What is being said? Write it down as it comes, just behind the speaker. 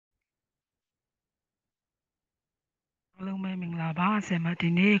Hello, Minglaba,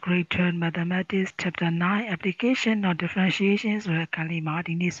 Sematine, Grade 10 Mathematics, Chapter 9, Application or Differentiation, so Kalima,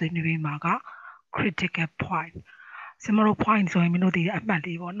 Dini Sunui Maga, Critical Point. Similar points, so I mean, the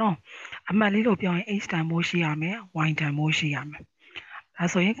Amali or no. Amali of your H time Moshiame, wine time Moshiame.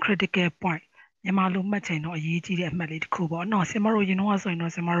 That's why critical point. Yamalu Mate no Yiti Amali Kubo. No, Simaro, you know, also no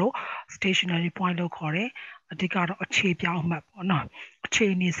Simaro, stationary point locale, a digard or cheap young map or no.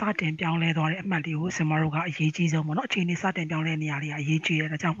 Chinese satin young leather or Maliu, Samaruga, Yiji, not Chinese satin young Lenia, Yiji,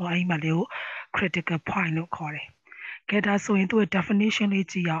 and a jump or Maliu, critical point locale. Get us so into a definition.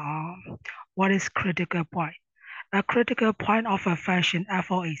 What is critical point? A critical point of a function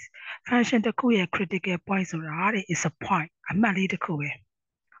f of x. Function the kuya critical point so is a point. A mali the kuya.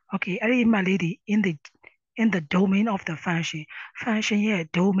 Okay, every malady in the domain of the function. Function yeah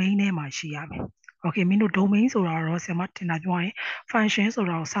domain name Okay, mino domain so ra se matina join function so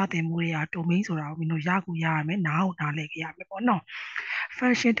ra sa tin mu ya domain so ra mino ya ku ya me now na le ya me po no.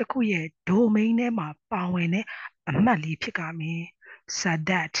 Function တစ်ခုရဲ့ domain ထဲမှာပါဝင်တဲ့အမှတ်လေးဖြစ်ကမယ် so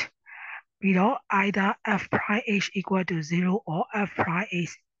that ပြီးတော့ either f prime h equal to 0 or f prime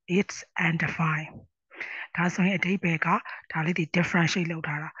h is undefined ဒါဆိုရင်အဓိပ္ပာယ်ကဒါလေးဒီ differentiate လုပ်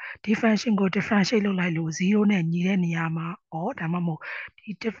ထားတာဒီ function ကို differentiate လုပ်လိုက်လို့0နဲ့ညီတဲ့နေရာမှာ or ဒါမှမဟုတ်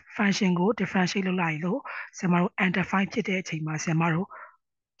ဒီ function ကို differentiate လုပ်လိုက်လို့ဆရာမတို့ undefined ဖြစ်တဲ့အချိန်မှာဆရာမတို့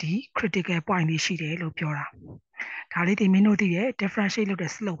ဒီ critical point လေးရှိတယ်လို့ပြောတာဒါလေးဒီမင်းတို့သိရဲ့ differentiate လုပ်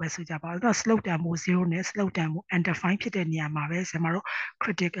တဲ့ slope ပဲဆိုကြပါဦးတော့ slope တန်ဖိုး0နဲ့ slope တန်ဖိုး undefined ဖြစ်တဲ့နေရာမှာပဲဆရာမတို့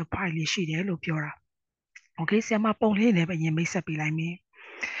critical point လေးရှိတယ်လို့ပြောတာ okay ဆရာမပုံလေးနဲ့ပဲရင်မိတ်ဆက်ပေးလိုက်မယ်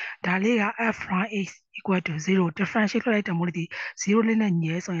ဒါလေးက f prime x equal to 0 differentiate လုပ်လိုက်တဲ့မို့လို့ဒီ0လေးနဲ့ညီ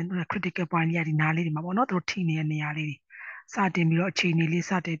ရဲဆိုရင် critical point လေးကဒီနားလေးဒီမှာပေါ့နော်သူတို့ထိနေတဲ့နေရာလေးတွေစတင်ပြီးတော့အခြေအနေလေး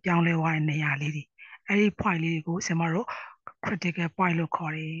စတင်ပြောင်းလဲသွားတဲ့နေရာလေးတွေအဲ့ဒီ point လေးကိုဆရာမတို့ critical point လို့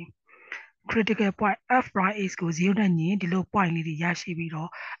ခေါ်တယ် critical point f prime x ကို0နဲ့ညီရင်ဒီလို point လေးတွေရရှိပြီးတော့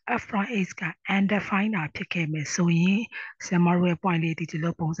f prime x က undefined တာဖြစ်ခဲ့မယ်ဆိုရင်ဆရာမတို့ရဲ့ point လေးဒီ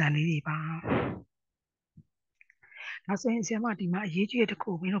လိုပုံစံလေးတွေပါဒါဆိုရင်ဆရာမဒီမှာအရေးကြီးတဲ့တစ်ခု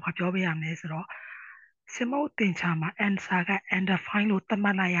မင်းတို့ဘာပြောပေးရမလဲဆိုတော့ဆရာမတို့သင်ချာမှာ answer က undefined လို့သတ်မှ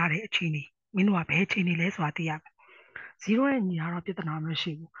တ်လိုက်ရတဲ့အခြေအနေမင်းတို့ကဘယ်အခြေအနေလဲဆိုတာသိရမယ်0နဲ့ညီတာတော့ပြဿနာမ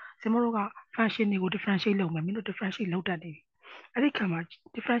ရှိဘူးဆရာမတို့က function တွေကို differentiate လုပ်မယ်မင်းတို့ differentiate လုပ်တတ်တယ်အဲ့ဒီခါမှာ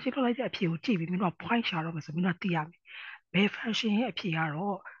differentiate လုပ်လိုက်တဲ့အဖြေကိုကြည့်ပြီးမင်းတို့က point ရှာတော့မယ်ဆိုမင်းတို့ကသိရမယ်ဘယ် function ရဲ့အဖြေက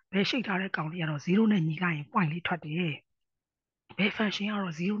တော့ဘယ်ရှိတ်ထားတဲ့ကောင်လေးကတော့0နဲ့ညီလိုက်ရင် point လေးထွက်တယ်ဘယ် function က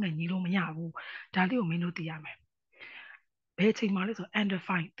တော့0နဲ့ညီလို့မရဘူးဒါလေးကိုမင်းတို့သိရမယ်ဘယ်ချိန်မှာလဲဆို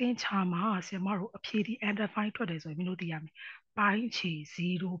undefined သင်ချာမှာဆရာမတို့အဖြေဒီ undefined ထွက်တယ်ဆိုရင်မင်းတို့သိရမယ်ပိုင်းခြေ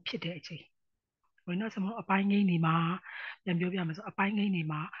0ဖြစ်တဲ့အချိန်ဝင်တော့ဆရာမတို့အပိုင်းငိမ့်နေမှာပြန်ပြောပြမယ်ဆိုအပိုင်းငိမ့်နေ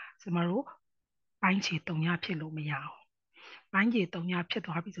မှာဆရာမတို့ပိုင်းခြေ3ညဖြစ်လို့မရအောင်ပိုင်းခြေ3ညဖြစ်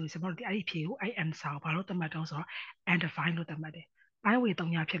သွားပြီဆိုရင်ဆရာမတို့ဒီအဲ့ဒီဖြေကိုအဲ့ answer ကိုဘာလို့သတ်မှတ်တော့ဆိုတော့ undefined လို့သတ်မှတ်တယ်ပိုင်းဝေ3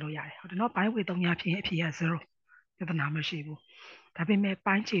ညဖြစ်လို့ရတယ်ဟုတ်တယ်နော်ပိုင်းဝေ3ညဖြစ်ရင်အဖြေက0ပြဿနာမရှိဘူးဒါပေမဲ့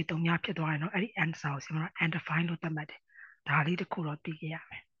ပိုင်းခြေ3ညဖြစ်သွားရင်တော့အဲ့ဒီ answer ကိုဆရာမတို့ undefined လို့သတ်မှတ်တယ်ဒါလေးတစ်ခုတော့သိခဲ့ရ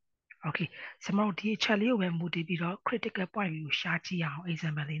မယ် okay ဆရာမတို့ဒီအချက်လေးကိုပဲမူတည်ပြီးတော့ critical point ကိုရှာကြည့်အောင်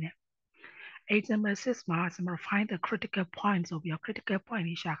example လေးနဲ့ example 6မှာဆရာမတို့ find the critical point ဆိုပြီးတော့ critical point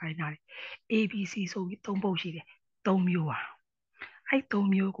လေးရှာခိုင်းတာလေ ABC ဆိုပြီး3ပုဒ်ရှိတယ်3မျိုးပါအဲ့3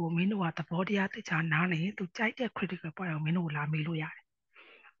မျိုးကိုမင်းတို့ကသဘောတရားသိချာနားလည်ရင်သူကြိုက်တဲ့ critical point ကိုမင်းတို့လာမေးလို့ရတယ်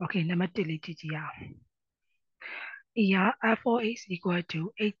okay နံပါတ်1လေးကြည့်ကြည့်အောင် here f of x equal to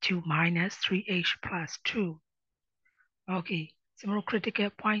h2 minus 3h plus 2 okay ဆရာမတို့ critical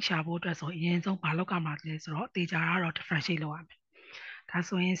point ရှာဖို့အတွက်ဆိုအရင်ဆုံးဘာလုပ်ရမှာလဲဆိုတော့တေချာကတော့ differentiate လုပ်ရမယ်ဒါ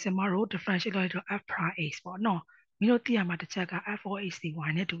ဆိုရင်ဆရာမတို့ differentiate လုပ်ရတော့ f prime x ပေါ့နော်မင်းတို့သိရမှာတစ်ချက်က f of x ဒီ y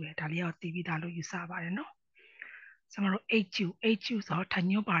နဲ့တူတယ်ဒါလေးတော့သိပြီးသားလို့ယူဆပါတယ်နော်ဆရာမတို့ h2 ဆိုတော့ထ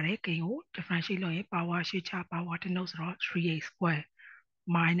ညွှန်းပါတယ်ဂိမ်းကို differentiate လုပ်ရင် power ရှိချ power တစ်နှုတ်ဆိုတော့ 3x square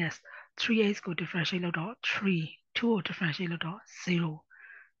minus 3x ကို differentiate လုပ်တော့3 2ကို differentiate လုပ်တော့0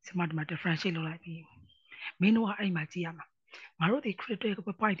ဆရာမဒီမှာ differentiate လုပ်လိုက်ပြီမင်းတို့ကအဲ့မှာကြည့်ရမှာငါတို့ဒီ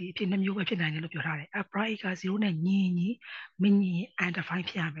critical point ဒီအဖြစ်2မျိုးပဲဖြစ်နိုင်တယ်လို့ပြောထားတယ် f prime က0နဲ့ညီမညီ undefined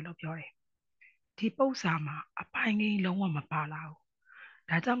ဖြစ်ရမယ်လို့ပြောတယ်ဒီပုံစံမှာအပိုင်းကြီးလုံးဝမပါလာဘူး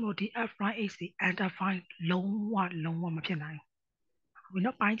ဒါကြောင့်မို့ဒီ f prime x ဒီ undefined လုံးဝမဖြစ်နိုင်ဘူးဘယ်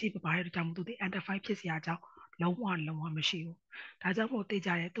တော့ပိုင်းကြီးပါတဲ့ကြောင့်မို့သူဒီ undefined ဖြစ်စရာအကြောင်းလုံးဝမရှိဘူးဒါကြောင့်မို့သိကြ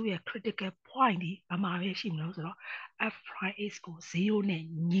တယ်သူ့ရဲ့ critical point ဒီဘာမှပဲရှိမလို့ဆိုတော့ f prime x ကို0နဲ့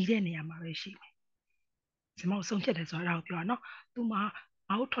ညီတဲ့နေရာမှာပဲရှိမယ်ဒီမှာဆုံးဖြတ်တယ်ဆိုတော့ပြောရနော်သူမှာ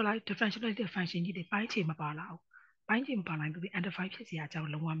ငါတို့ထွက်လိုက် differential function ကြီးတွေပိုင်းခြေမပါလာဘူးပိုင်းခြေမပါနိုင်ဘူးဒီ undefined ဖြစ်စရာအကြောင်း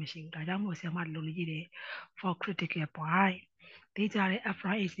လုံးဝမရှိဘူးဒါကြောင့်မို့ဆရာမလိုလေးရေးတယ် for critical point သိကြတဲ့ f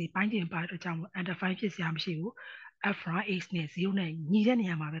prime x တွေပိုင်းခြေမပါတဲ့အတွက်ကြောင့်မို့ undefined ဖြစ်စရာမရှိဘူးf prime x နဲ့0နဲ့ညီတဲ့နေ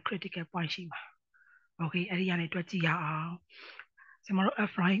ရာမှာပဲ critical point ရှိမှာ Okay အဲ့ဒီကနေတွက်ကြည့်ရအောင်ဆရာမတို့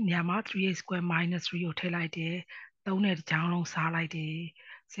f prime နေရာမှာ 3a square minus 3ကိုထည့်လိုက်တယ်3နဲ့တစ်ချောင်းလုံးစားလိုက်တယ်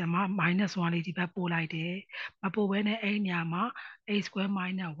ဆရာမ minus 1လေးဒီဘက်ပို့လိုက်တယ်မပို့ဘဲနဲ့အဲ့ဒီနေရာမှာ a square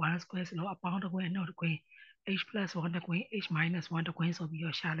minus 1 square ဆိုတော့အပေါင်းတစ်ခွင်းအနှုတ်တစ်ခွင်း h plus 1တစ်ခွင်း h minus 1တစ်ခွင်းဆိုပြီး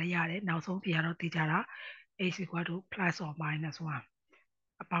တော့ရှာလိုက်ရတယ်နောက်ဆုံးပြရတော့သိကြတာ h equal to plus or minus 1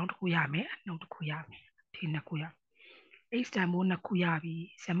အပေါင်းတစ်ခုရမယ်အနှုတ်တစ်ခုရမယ်ဒီနှစ်ခုရ h တန်ဖိုးနှစ်ခုရပြီ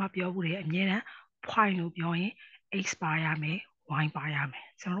ဆရာမပြောဘူးတယ်အမြဲတမ်း point လို့ပြောရင် x ပါရမယ် y ပါရမယ်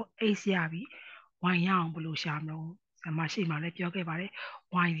ကျွန်တော်တို့ x ရပြီ y ရအောင်ဘယ်လိုရှာမလို့ဆရာမရှိမှလည်းပြောခဲ့ပါတယ်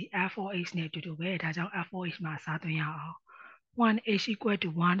y ဒီ f of x နဲ့အတူတူပဲဒါကြောင့် f of x မှာစားသွင်းရအောင် 1h equal to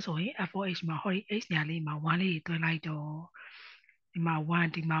 1ဆိုရင် f of h မှာဟောဒီ h နေရာလေးမှာ1လေးသွင်းလိုက်တော့ဒီမှာ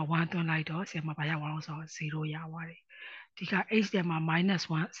1ဒီမှာ1သွင်းလိုက်တော့ဆရာမဘာရအောင်ဆိုတော့0ရသွားတယ်ဒီက h ထဲမှာ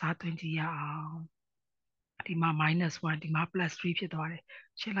 -1 စားသွင်းကြည့်ရအောင်ဒီမှာ -1 ဒီမှာ +3 ဖြစ်သွားတယ်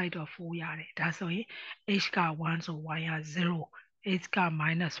ရှင်းလိုက်တော့4ရတယ်ဒါဆိုရင် h က1ဆို y က0 h က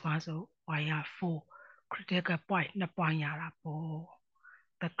 -1ဆို y က4 critical point 2 point ရတာပေါ့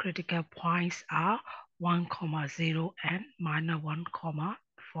the critical points are 1,0 and -1,4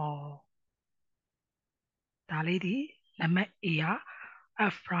 ဒါလေးဒီနံပါတ် A က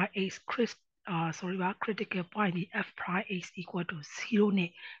f prime x critical point ဒီ f prime x equal to 0နဲ့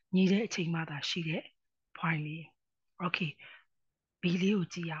ညီတဲ့အချိန်မှသာရှိတဲ့ point လေး okay b လေးကို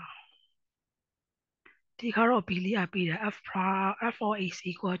ကြည့်အောင်ဒီခါတော့ b လေးကပြီးတယ် f of x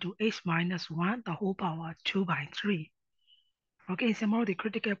equal to h minus 1 the whole power 2 by 3 okay ဆရာမတို့ဒီ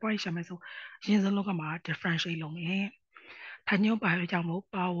critical point ရှာမယ်ဆိုအရင်ဆုံးလောကမှာ differentiate လုပ်မယ်ထိုင်ညွှန်းပါရကြောင့်မို့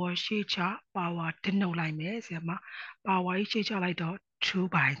power ရှေ့ချ power တစ်နှုတ်လိုက်မယ်ဆရာမ power ရှေ့ချလိုက်တော့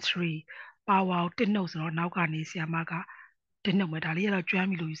2 by 3 power ကိုတစ်နှုတ်ဆိုတော့နောက်ကနေဆရာမကတစ်နှုတ်မယ်ဒါလေးကတော့ကျွမ်း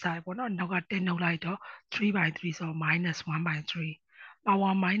ပြီလို့ယူဆရပေါ့နော်နောက်ကတစ်နှုတ်လိုက်တော့3 by 3ဆိုတော့ -1 by 3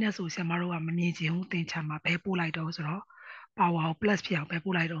 power minus ဆိုဆရာမတို့ကမမြင်ချင်ဘူးသင်ချာမှာဘဲပို့လိုက်တော့ဆိုတော့ power ကို plus ဖြစ်အောင်ဘဲ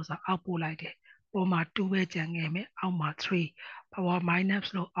ပို့လိုက်တော့ဆိုတော့အောက်ပို့လိုက်တယ်ပေါ်မှာ2ပဲကျန်ခဲ့မယ်အောက်မှာ3 power minus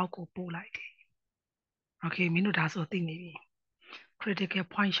လို့အောက်ကိုပို့လိုက်တယ် okay မင်းတို့ဒါဆိုသိနေပြီ critical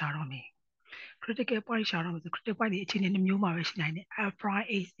point ရှာတော့မယ် critical point ရှာတော့မယ်ဆို critical point ဒီအခြေအနေနှမျိုးမှာပဲရှိနိုင်တယ် f prime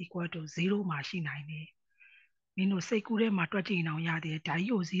x equal to 0မှာရှိနိုင်တယ်မင်းတို့စိတ်ကူးထဲမှာတွက်ကြည့်အောင်ရတယ်ဒါ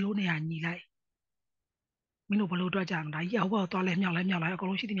ကြီးကို0နဲ့ညီလိုက်မင်းတို့ဘယ်လိုတွက်ကြမလဲဒါကြီးကဟိုဘက်သွားလဲမြောက်လဲမြောက်လာအကုန်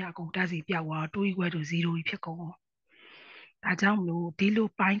လုံးရှိသမျှအကုန်တက်စီပြောက်သွား2 equal to 0ကြီးဖြစ်ကုန်ဒါကြောင့်မလို့ဒီလို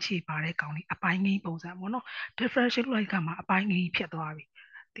ပိုင်းခြေပါတဲ့ကောင်လေးအပိုင်းငိမ့်ပုံစံပေါ့နော် differential လိုက်ကမှာအပိုင်းငိမ့်ဖြစ်သွားပြီ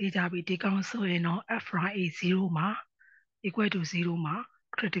တေးကြပြီဒီကောင်ဆိုရင်တော့ f prime a 0မှာ equal to 0မှာ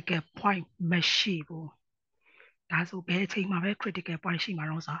critical point မရှိဘူးဒါဆိုဘယ်အချိန်မှာပဲ critical point ရှိမှာ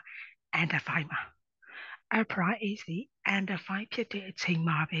တော့ဆို undefined မှာ f prime a စီ undefined ဖြစ်တဲ့အချိန်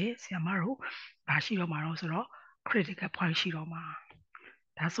မှာပဲဆရာမတို့ဘာရှိတော့မှာတော့ဆိုတော့ critical point ရှိတော့မှာ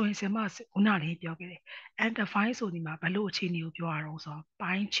ဒါဆိုရင်ဆရာမခုနလေးပြောခဲ့တယ် undefined ဆိုဒီမှာဘယ်လိုအခြေအနေကိုပြောရအောင်ဆိုတော့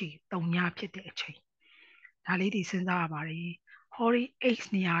ပိုင်းခြေ3ညဖြစ်တဲ့အချိန်ဒါလေးဒီစဉ်းစားရပါတယ်ဟောဒီ x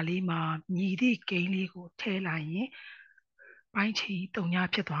နေရာလေးမှာမြည်သည့်ကိန်းလေးကိုထည့်လိုက်ရင်ပိုင်းခြေ3ည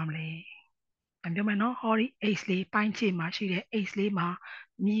ဖြစ်သွားမလဲပြောမယ်နော်ဟောဒီ x လေးပိုင်းခြေမှာရှိတဲ့ x လေးမှာ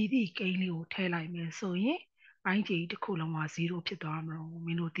မြည်သည့်ကိန်းလေးကိုထည့်လိုက်မယ်ဆိုရင်ပိုင်းခြေတစ်ခုလုံးက0ဖြစ်သွားမှာမ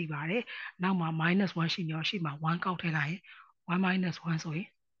င်းတို့သိပါတယ်နောက်မှာ -1 ရှိမျောရှိမှာ1ကောက်ထည့်လိုက်ရင်1 minus 1ဆိုရင်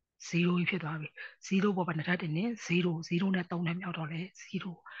0ကြီးဖြစ်သွားပြီ0ပေါ်မှာတစ်ထပ်တင်နေ0 0နဲ့3နဲ့မြောက်တော့လဲ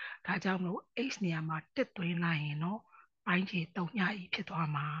0ဒါကြောင့်မလို့ x နေရာမှာတစ်သွင်းလိုက်ရင်တော့ပိုင်းခြေ3ညကြီးဖြစ်သွား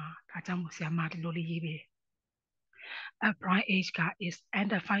မှာဒါကြောင့်မို့ဆရာမဒီလိုလေးရေးပေး f prime h က is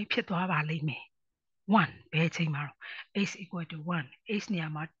undefined ဖြစ်သွားပါလိမ့်မယ်1ဘယ်ချိန်မှာတော့ x equal to 1 x နေရာ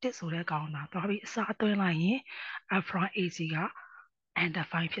မှာ1ဆိုတဲ့ကောင်တာသွားပြီးအစားသွင်းလိုက်ရင် f prime h က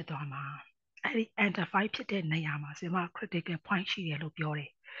undefined ဖြစ်သွားမှာအဲ့ဒီ undefined ဖြစ်တဲ့နေရာမှာဆရာမ critical point ရှိတယ်လို့ပြောတ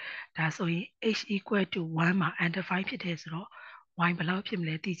ယ်ဒါဆိုရင် h equal to 1မှာ undefined ဖြစ်တယ်ဆိုတော့ y ဘယ်လောက်ဖြစ်မ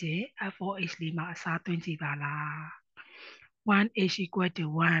လဲသိချင် f of h လေးမှာအစားသွင်းကြည့်ပါလား1h equal to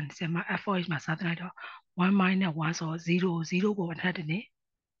 1ဆရာမ f of h မှာစားသွင်းလိုက်တော့1 minus 1ဆို0 0ကိုအထက်တင်နေ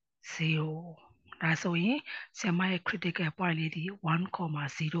0ဒါဆိုရင်ဆရာမရဲ့ critical point လေးဒီ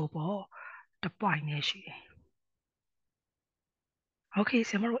1,0ပေါ့တစ် point နဲ့ရှိတယ်။ Okay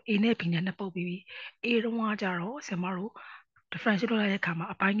ဆရာမတို့ A နဲ့ B နဲ့နှစ်ပုတ်ပြီးပြီ။ A တုန်းကကြတော့ဆရာမတို့ differential လုပ်လိုက်တဲ့အခါမှာ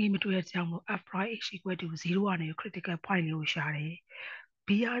အပိုင်းကြီးမတွေ့တဲ့ကြောင့်မို့ f prime h equal to 0ကနေ critical point လေးကိုရှာတယ်။ B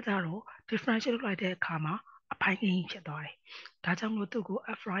ကကြတော့ differential လုပ်လိုက်တဲ့အခါမှာအပိုင်းကြီးဖြစ်သွားတယ်။ဒါကြောင့်မို့သူ့ကို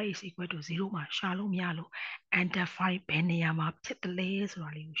f prime h equal to 0မှာရှာလို့မရလို့ undefined ဘယ်နေရာမှာဖြစ်တယ်လဲဆိုတာ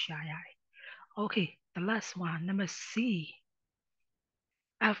လေးကိုရှာရတယ်။ Okay the last one number C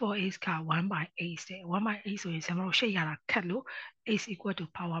f of x က1 by 8တဲ့1 by 8ဆိုရင်ဆရာမတို့ရှေ့ရတာခက်လို့ x equal to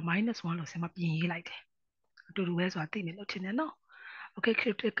power -1လို့ဆရာမပြင်ရေးလိုက်တယ်အတူတူပဲဆိုတာသိနေလို့ထင်တယ်နော် Okay,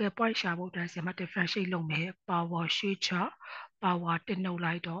 critical point ရှာဖို့အတွက်ဆရာမ differentiate လုပ်မယ် power ရွှေ့ချ power 1နှုတ်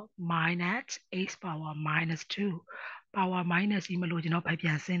လိုက်တော့ minus x power minus 2 power minus ကြီးမလို့ကျွန်တော်ပဲပြ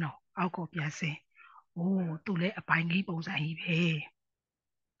န်ဆင်းတော့အောက်ကိုပြန်ဆင်း။အိုးသူလည်းအပိုင်းကိန်းပုံစံကြီးပဲ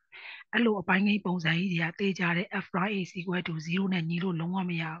။အဲ့လိုအပိုင်းကိန်းပုံစံကြီးတွေကတေးကြတဲ့ f prime is equal to 0နဲ့ညီလို့လုံးဝ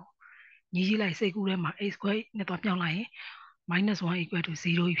မရဘူး။ညီကြည့်လိုက်စိတ်ကူးထဲမှာ x square နဲ့တော့ပြောင်းလိုက်ရင် minus 1 equal to 0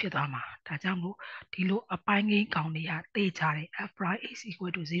ကြီးဖြစ်သွားမှာဒါကြောင့်မို့ဒီလိုအပိုင်းကိန်းကောင်တွေကတေးကြတယ် f prime is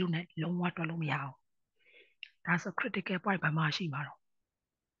equal to 0နဲ့လုံးဝတွက်လို့မရဘူးဒါဆို critical point ဘာမှရှိမှာတော့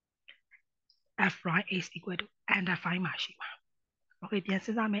f prime is equal to under 5မှာရှိမှာ okay ပြန်စ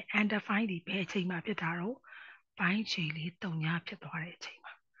ဉ်းစားမယ် under 5ဒီဘယ်အချိန်မှာဖြစ်တာတော့ပိုင်းခြေလေးတုံညာဖြစ်သွားတဲ့အချိန်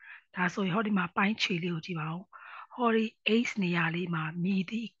မှာဒါဆိုရင်ဟောဒီမှာပိုင်းခြေလေးကိုကြည့်ပါဦးဟောဒီ x နေရာလေးမှာမြည်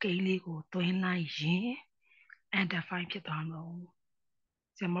သည့်ကိန်းလေးကိုသွင်းလိုက်ရင် under 5ဖြစ်သွားမှာ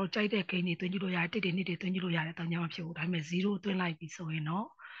ဆရာမတို့ကြိုက်တဲ့ဂိမ်းတွေသွင်းကြည့်လို့ရတယ်တစ်တွေနှစ်တွေသွင်းကြည့်လို့ရတယ်တောင်ညာမဖြစ်ဘူးဒါပေမဲ့0သွင်းလိုက်ပြီဆိုရင်တော့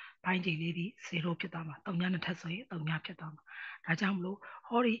ပိုင်းခြေလေးဒီ0ဖြစ်သွားမှာတောင်ညာနှစ်ထပ်ဆိုရင်တောင်ညာဖြစ်သွားမှာဒါကြောင့်မလို့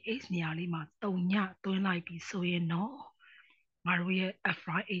ဟောဒီ x နေရာလေးမှာတောင်ညာသွင်းလိုက်ပြီဆိုရင်တော့ငါတို့ရဲ့ f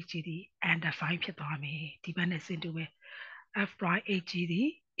prime h ဒီ under 5ဖြစ်သွားမယ်ဒီဘက်နဲ့ဆင်တူပဲ f prime h ဒီ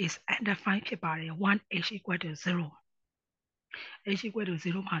is under 5ဖြစ်ပါတယ် 1h equal to 0 h equal to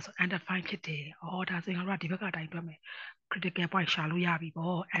 0မှာဆို under 5ဖြစ်တယ်။အော်ဒါဆိုရင်ငါတို့ကဒီဘက်ကအတိုင်းတွက်မယ် critical point ရှာလို့ရပြီ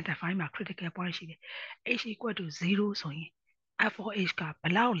ပေါ့ under 5မှာ critical point ရှိတယ် h equal to 0ဆိုရင် f of h ကဘ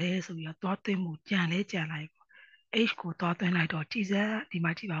ယ်လောက်လဲဆိုပြီးတော့သွားသွင်းမှုကြံလဲကြံလိုက် h ကိုသွားသွင်းလိုက်တော့ကြည်စမ်းဒီ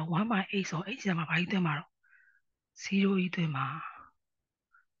မှာကြည့်ပါ1 by h ဆို h မှာဘာကြီးသွင်းမှာတော့0ကြီးသွင်းမှာ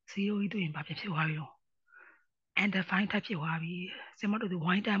0ကြီးသွင်းရင်ဘာဖြစ်သွားပြီတော့ under 5ထပ်ဖြစ်သွားပြီစမတို့ဒီ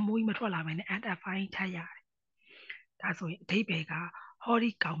y တန်မိုးကြီးမထွက်လာမယ်နဲ့ under 5ထပ်ရတယ်ဒါဆိုရင်အဓိပ္ပာယ်ကဟောဒီ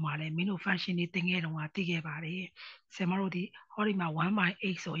ကောင်မှာလဲမင်းတို့ function တွေသင်ခဲ့တော့ကသိခဲ့ပါတယ်ဆရာမတို့ဒီဟောဒီမှာ1 by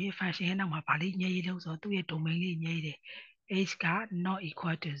 8ဆိုရင် function ရဲ့နောက်မှာဗာလေးညရေးလို့ဆိုတော့သူ့ရဲ့ domain လေးညရေးတယ် h က not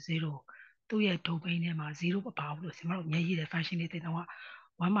equal to 0သူ့ရဲ့ domain ထဲမှာ0မပါဘူးလို့ဆရာမတို့ညရေးတယ် function တွေသင်တော့က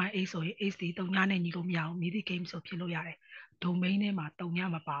1 by 8ဆိုရင် h ဒီ3ညနဲ့ညီလို့မရအောင်မြည်သည့် game ဆိုဖြစ်လို့ရတယ် domain ထဲမှာ3ည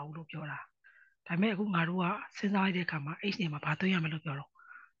မပါဘူးလို့ပြောတာဒါပေမဲ့အခုငါတို့ကစဉ်းစားလိုက်တဲ့အခါမှာ h နေမှာဘာသွင်းရမလို့ပြောတော့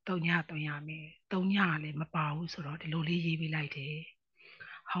3ညသွင်းရမယ်3ညကလည်းမပါဘူးဆိုတော့ဒီလိုလေးရေးပေးလိုက်တယ်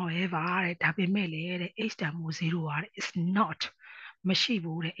however ဒါပေမဲ့လေတဲ့ h တန်မိုး0က is not မရှိ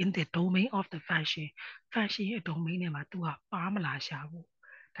ဘူးတဲ့ in the domain of the function function ရဲ့ domain ထဲမှာသူကပါမလာရှာဘူး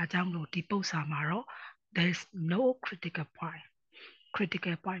ဒါကြောင့်မလို့ဒီပု္ပ္ပာမှာတော့ there is no critical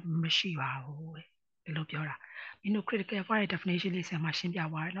point မရှိပါဘူးတဲ့ဒီလိုပြောတာမင်းတို့ critical point ရဲ့ definition လေးဆရာမရှင်းပြ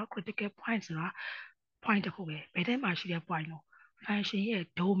သွားတယ်เนาะ critical point ဆိုတာ point တစ်ခုပဲဘယ်ထဲမှာရှိတဲ့ point လို့ function ရဲ့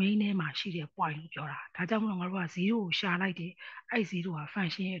domain ထဲမှာရှိတဲ့ point လို့ပြောတာဒါကြောင့်မလို့ငါတို့က0ကိုရှာလိုက်တယ်အဲ့0က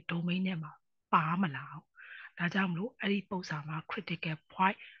function ရဲ့ domain ထဲမှာပါမလာဘူးဒါကြောင့်မလို့အဲ့ဒီပု္ပ္ပာမှာ critical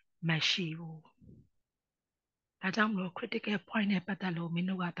point မရှိဘူးဒါကြောင့်မလို့ critical point နဲ့ပတ်သက်လို့မင်း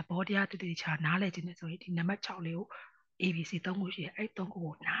တို့ကသဘောတရားတည်တည်ချာနားလည်ခြင်းနဲ့ဆိုရင်ဒီနံပါတ်6လေးကို ABC 3ခုရှိတယ်အဲ့3ခု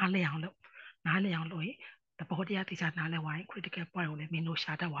ကိုနားလည်အောင်လုပ်ရင်သဘောတရားတည်ချာနားလည်သွားရင် critical point ကိုလည်းမင်းတို့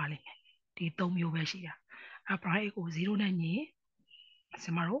ရှာတတ်သွားလိမ့်မယ်ဒီ3မျိုးပဲရှိတာအပရိုက်ကို0နဲ့ညီစ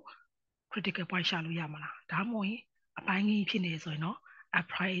မတို့ critical point ရှာလို့ရမလားဒါမှမဟုတ်ရင်အပိုင်းကြီးဖြစ်နေဆိုရင်တော့ a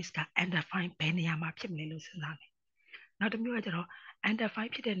price က under 5ဘယ်နေရာမှာဖြစ်မလဲလို့စဉ်းစားမယ်နောက်တစ်မျိုးကကျတော့ under 5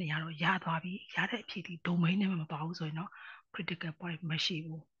ဖြစ်တဲ့နေရာတော့ရသွားပြီရတဲ့အဖြစ်ဒီ domain နဲ့မပါဘူးဆိုရင်တော့ critical point မရှိ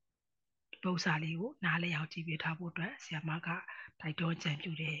ဘူးပု္ပ္ပာလေးကိုနားလည်အောင်ကြည့်ပြထားဖို့အတွက်ဆရာမကတိုက်တွန်းကြံ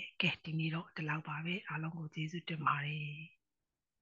ပြုတယ်ကဲဒီနေ့တော့ဒီလောက်ပါပဲအားလုံးကိုကျေးဇူးတင်ပါတယ်